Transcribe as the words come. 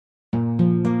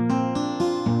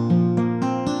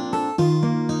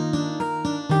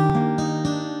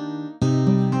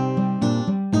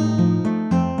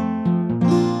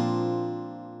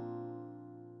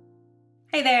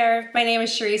Hi there, my name is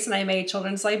Cherise and I'm a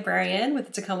children's librarian with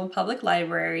the Tacoma Public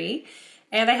Library,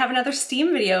 and I have another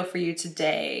STEAM video for you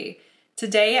today.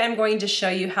 Today I'm going to show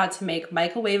you how to make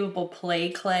microwavable play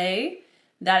clay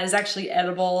that is actually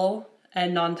edible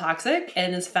and non-toxic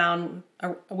and is found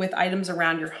with items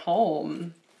around your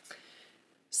home.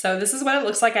 So this is what it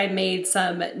looks like. I made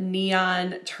some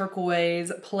neon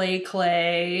turquoise play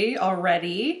clay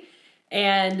already.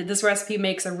 And this recipe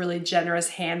makes a really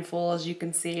generous handful, as you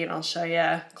can see, and I'll show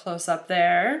you close up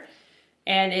there.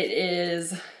 And it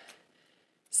is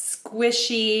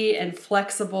squishy and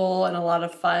flexible and a lot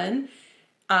of fun.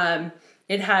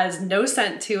 It has no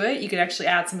scent to it. You could actually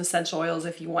add some essential oils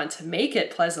if you want to make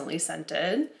it pleasantly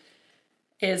scented.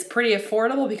 It is pretty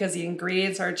affordable because the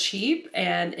ingredients are cheap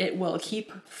and it will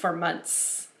keep for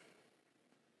months.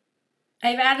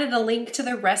 I've added a link to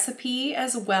the recipe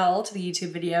as well to the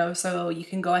YouTube video, so you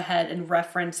can go ahead and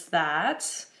reference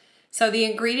that. So the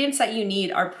ingredients that you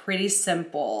need are pretty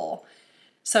simple.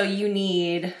 So you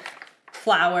need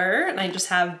flour, and I just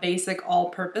have basic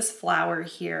all-purpose flour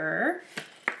here.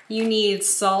 You need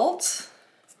salt,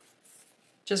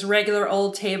 just regular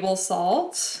old table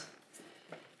salt.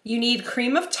 You need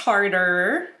cream of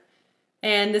tartar.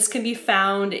 And this can be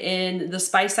found in the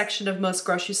spice section of most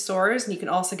grocery stores, and you can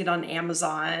also get on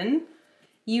Amazon.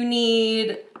 You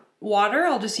need water.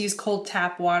 I'll just use cold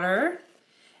tap water.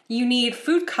 You need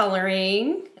food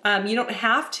coloring. You don't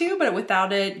have to, but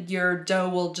without it, your dough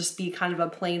will just be kind of a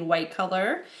plain white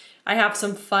color. I have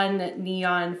some fun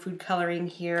neon food coloring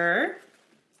here.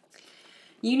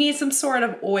 You need some sort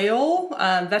of oil,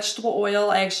 vegetable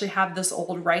oil. I actually have this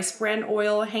old rice bran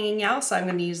oil hanging out, so I'm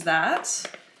going to use that.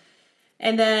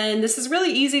 And then this is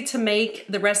really easy to make.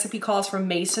 The recipe calls for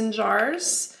mason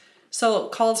jars. So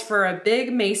it calls for a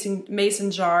big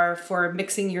mason jar for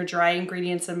mixing your dry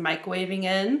ingredients and microwaving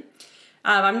in.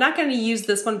 I'm not going to use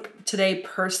this one today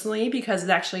personally because it's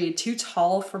actually too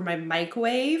tall for my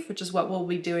microwave, which is what we'll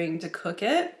be doing to cook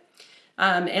it.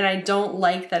 And I don't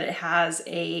like that it has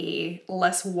a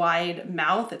less wide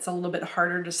mouth. It's a little bit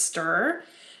harder to stir.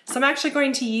 So I'm actually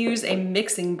going to use a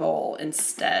mixing bowl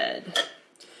instead.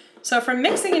 So for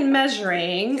mixing and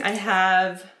measuring, I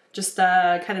have just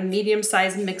a kind of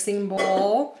medium-sized mixing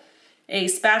bowl, a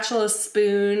spatula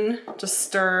spoon to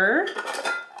stir.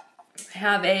 I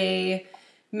have a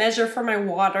measure for my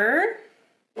water,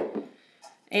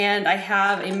 and I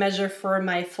have a measure for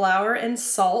my flour and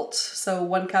salt, so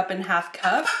 1 cup and 1/2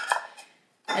 cup.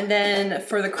 And then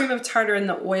for the cream of tartar and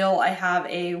the oil, I have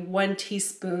a 1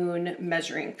 teaspoon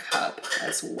measuring cup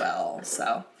as well.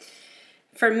 So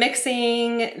for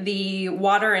mixing the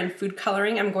water and food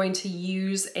coloring, I'm going to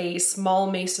use a small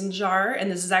mason jar,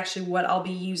 and this is actually what I'll be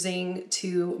using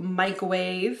to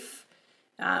microwave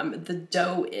the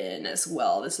dough in as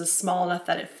well. This is small enough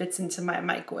that it fits into my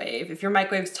microwave. If your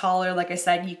microwave's taller, like I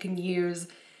said, you can use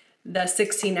the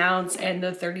 16 ounce and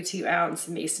the 32 ounce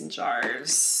mason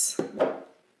jars.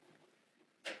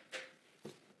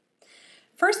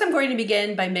 First, I'm going to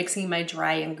begin by mixing my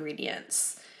dry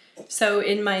ingredients. So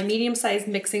in my medium-sized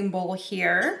mixing bowl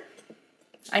here,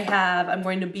 I'm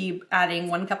going to be adding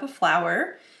 1 cup of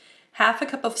flour, 1/2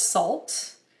 cup of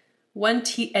salt, 1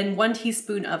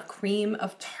 teaspoon of cream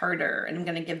of tartar, and I'm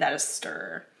going to give that a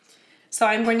stir. So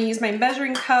I'm going to use my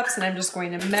measuring cups, and I'm just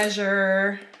going to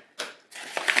measure.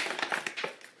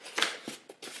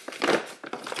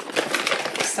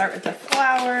 Start with the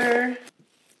flour.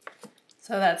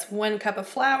 So that's 1 cup of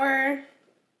flour.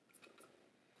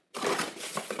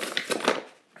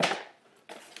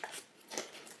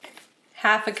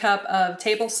 1/2 cup of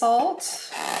table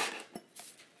salt,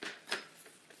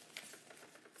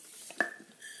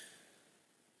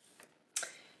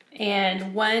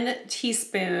 and 1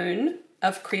 teaspoon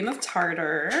of cream of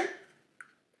tartar.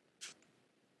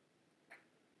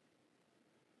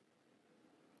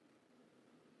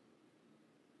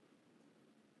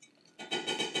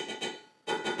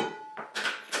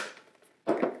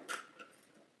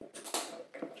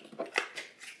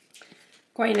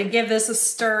 Going to give this a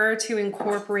stir to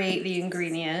incorporate the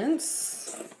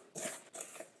ingredients.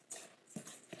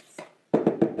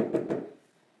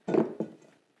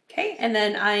 Okay, and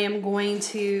then I am going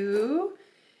to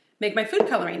make my food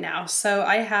coloring now. So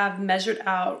I have measured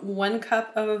out 1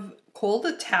 cup of cold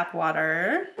tap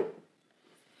water,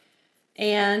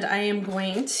 and I am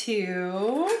going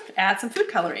to add some food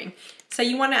coloring. So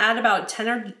you want to add about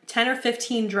 10 or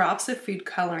 15 drops of food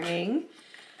coloring.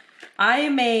 I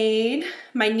made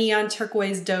my neon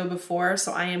turquoise dough before,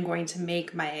 so I am going to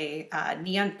make my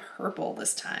neon purple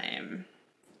this time.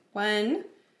 1,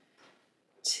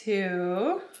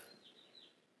 2,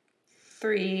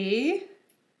 3,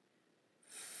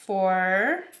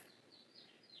 4,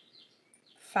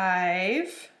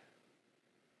 5,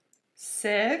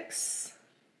 6,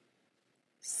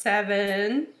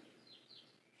 7,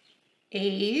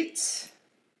 8,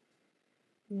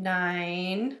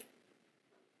 9,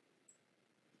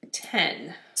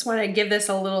 10. Just want to give this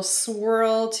a little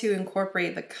swirl to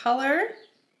incorporate the color.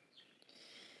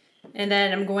 And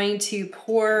then I'm going to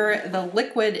pour the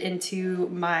liquid into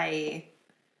my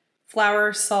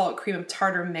flour, salt, cream of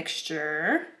tartar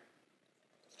mixture.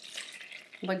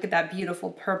 Look at that beautiful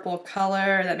purple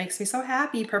color. That makes me so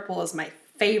happy. Purple is my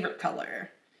favorite color.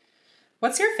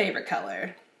 What's your favorite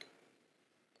color?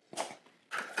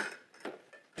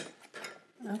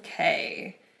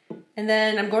 Okay. And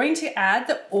then I'm going to add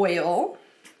the oil.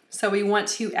 So we want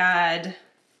to add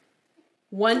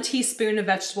 1 teaspoon of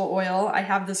vegetable oil. I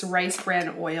have this rice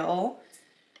bran oil.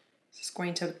 Just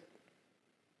going to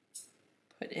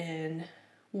put in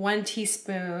 1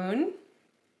 teaspoon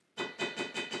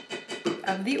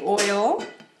of the oil.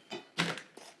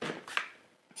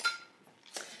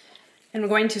 And we're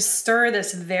going to stir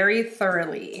this very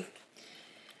thoroughly.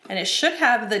 And it should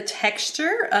have the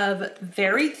texture of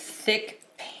very thick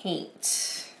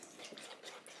paint.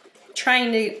 I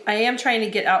am trying to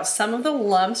get out some of the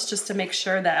lumps just to make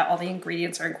sure that all the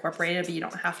ingredients are incorporated, but you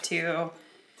don't have to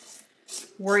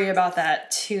worry about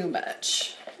that too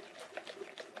much.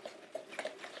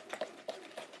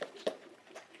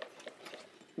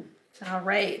 All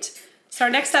right, so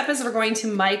our next step is we're going to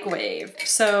microwave.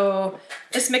 So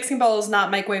this mixing bowl is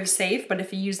not microwave safe, but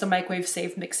if you use the microwave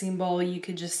safe mixing bowl, you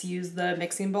could just use the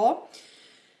mixing bowl.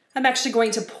 I'm actually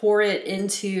going to pour it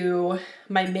into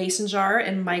my mason jar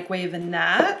and microwave in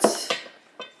that.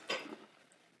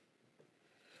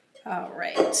 All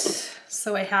right,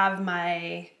 so I have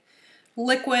my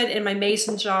liquid in my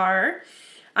mason jar.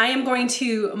 I am going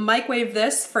to microwave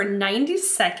this for 90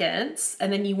 seconds,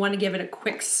 and then you want to give it a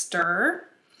quick stir,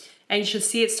 and you should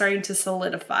see it starting to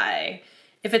solidify.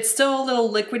 If it's still a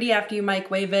little liquidy after you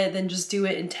microwave it, then just do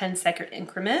it in 10-second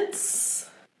increments.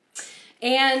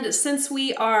 And since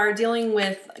we are dealing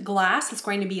with glass, it's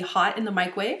going to be hot in the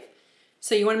microwave.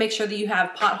 So you want to make sure that you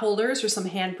have pot holders or some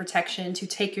hand protection to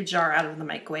take your jar out of the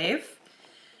microwave.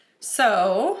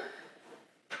 So,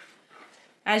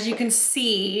 as you can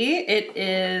see, it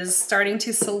is starting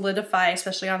to solidify,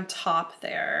 especially on top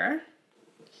there.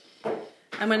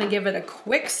 I'm going to give it a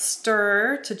quick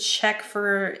stir to check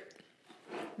for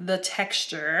the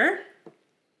texture.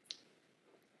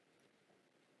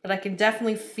 But I can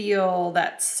definitely feel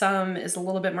that some is a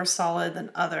little bit more solid than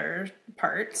other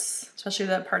parts, especially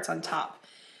the parts on top.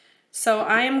 So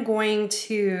I am going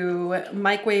to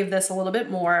microwave this a little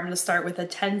bit more. I'm going to start with a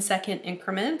 10-second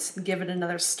increment, give it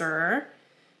another stir,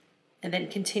 and then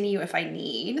continue if I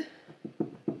need.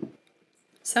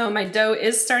 So my dough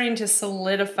is starting to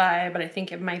solidify, but I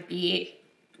think it might be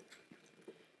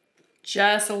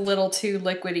just a little too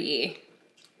liquidy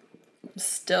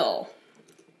still.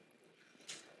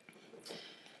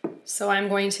 So I'm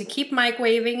going to keep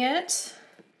microwaving it.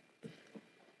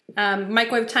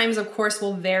 Microwave times, of course,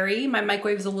 will vary. My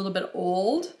microwave is a little bit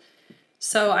old.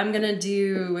 So I'm gonna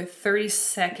do 30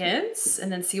 seconds and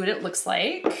then see what it looks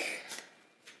like.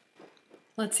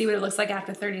 Let's see what it looks like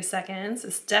after 30 seconds.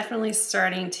 It's definitely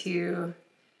starting to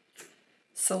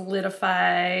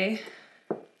solidify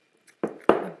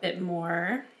a bit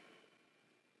more.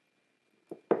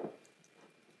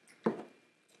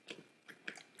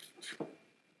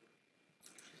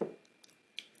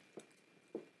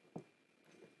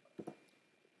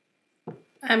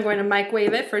 I'm going to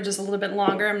microwave it for just a little bit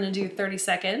longer. I'm going to do 30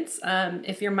 seconds.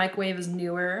 If your microwave is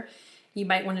newer, you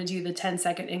might want to do the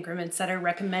 10-second increments that are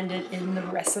recommended in the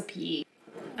recipe.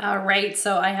 All right,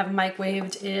 so I have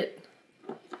microwaved it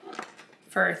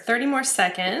for 30 more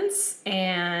seconds,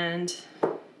 and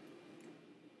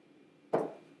the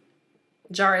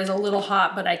jar is a little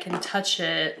hot, but I can touch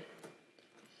it.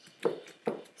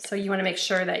 So you want to make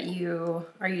sure that you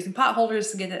are using pot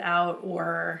holders to get it out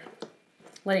or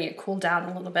letting it cool down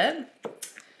a little bit.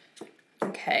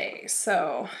 Okay,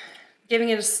 so giving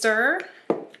it a stir.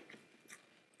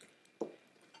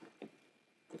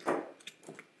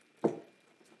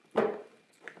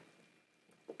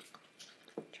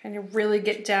 Trying to really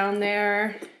get down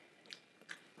there.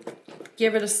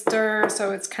 Give it a stir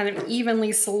so it's kind of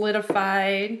evenly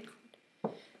solidified.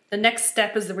 The next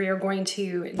step is that we are going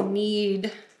to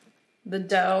knead the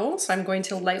dough. So I'm going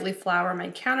to lightly flour my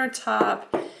countertop.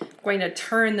 Going to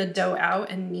turn the dough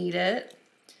out and knead it,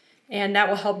 and that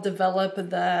will help develop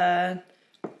the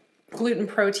gluten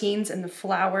proteins in the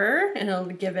flour, and it'll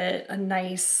give it a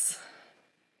nice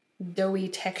doughy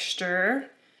texture,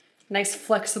 nice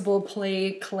flexible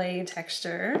clay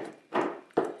texture.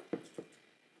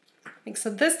 So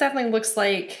this definitely looks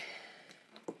like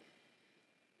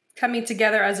coming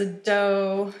together as a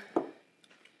dough.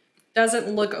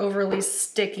 Doesn't look overly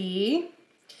sticky.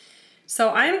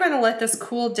 So I'm going to let this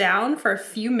cool down for a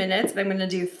few minutes. I'm going to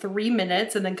do 3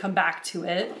 minutes and then come back to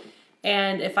it.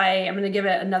 And if I'm going to give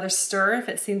it another stir, if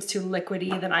it seems too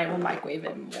liquidy, then I will microwave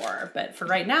it more. But for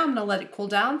right now, I'm going to let it cool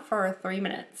down for 3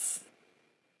 minutes.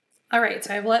 All right,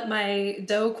 so I've let my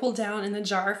dough cool down in the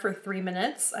jar for 3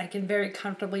 minutes. I can very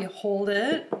comfortably hold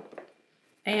it.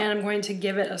 And I'm going to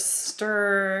give it a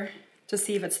stir to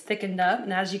see if it's thickened up.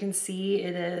 And as you can see,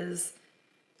 it is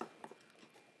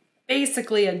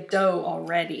basically a dough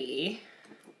already.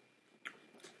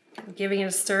 I'm giving it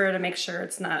a stir to make sure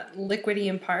it's not liquidy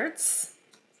in parts.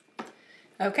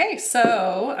 Okay,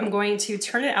 so I'm going to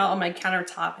turn it out on my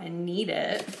countertop and knead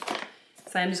it.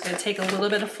 So I'm just going to take a little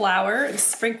bit of flour and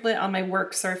sprinkle it on my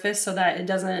work surface so that it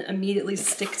doesn't immediately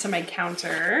stick to my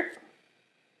counter.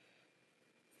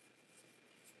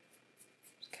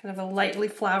 Kind of a lightly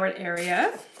floured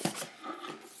area.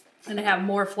 And I have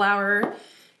more flour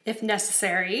if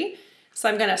necessary. So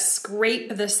I'm going to scrape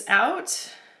this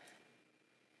out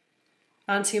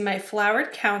onto my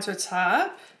floured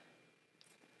countertop.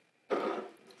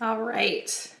 All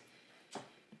right.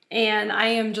 And I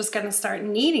am just going to start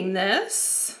kneading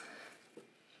this.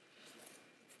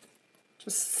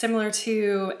 Just similar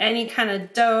to any kind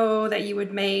of dough that you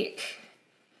would make.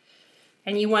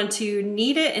 And you want to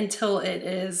knead it until it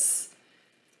is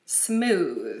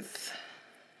smooth.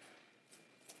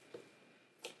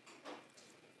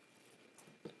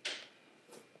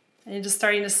 And it's just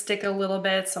starting to stick a little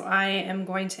bit, so I am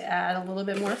going to add a little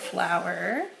bit more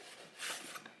flour.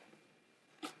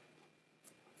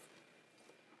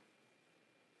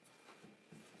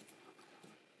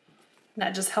 And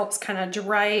that just helps kind of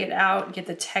dry it out, get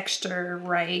the texture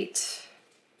right.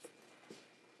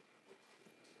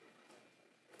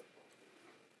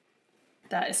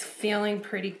 That is feeling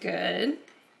pretty good.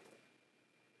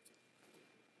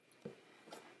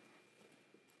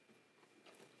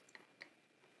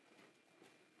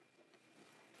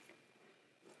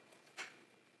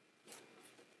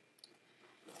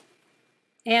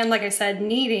 And like I said,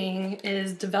 kneading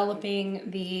is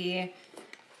developing the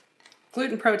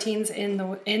gluten proteins in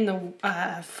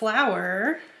the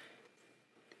flour.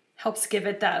 Helps give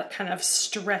it that kind of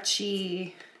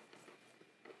stretchy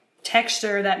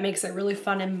texture that makes it really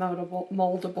fun and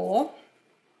moldable.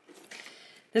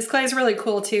 This clay is really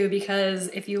cool too because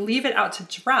if you leave it out to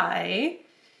dry,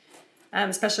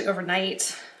 especially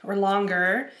overnight or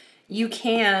longer, you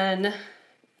can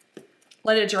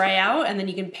let it dry out and then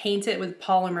you can paint it with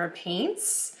polymer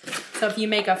paints. So if you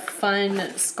make a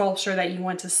fun sculpture that you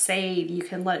want to save, you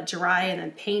can let it dry and then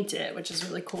paint it, which is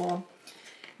really cool.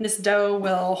 And this dough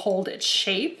will hold its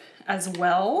shape as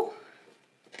well.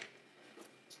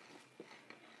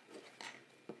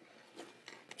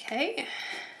 Okay.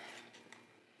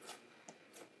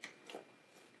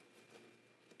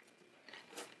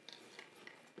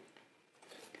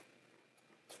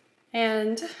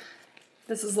 And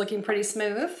this is looking pretty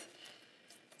smooth.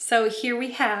 So here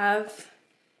we have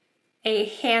a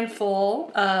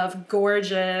handful of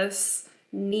gorgeous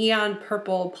neon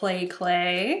purple play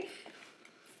clay.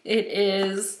 It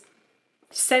is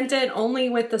scented only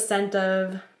with the scent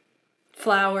of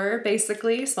flour,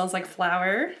 basically. It smells like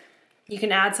flour. You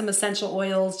can add some essential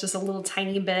oils, just a little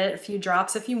tiny bit, a few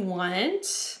drops if you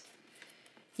want.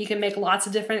 You can make lots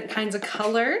of different kinds of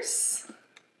colors.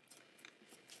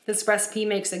 This recipe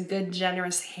makes a good,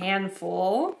 generous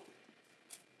handful.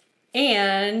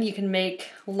 And you can make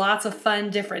lots of fun,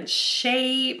 different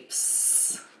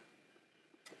shapes.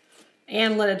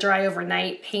 And let it dry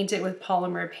overnight. Paint it with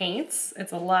polymer paints.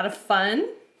 It's a lot of fun.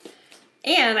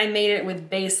 And I made it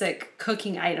with basic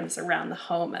cooking items around the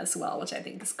home as well, which I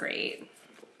think is great.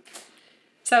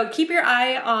 So keep your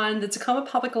eye on the Tacoma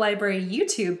Public Library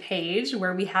YouTube page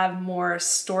where we have more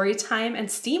story time and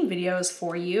STEAM videos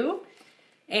for you.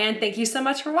 And thank you so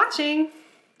much for watching.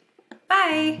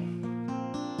 Bye.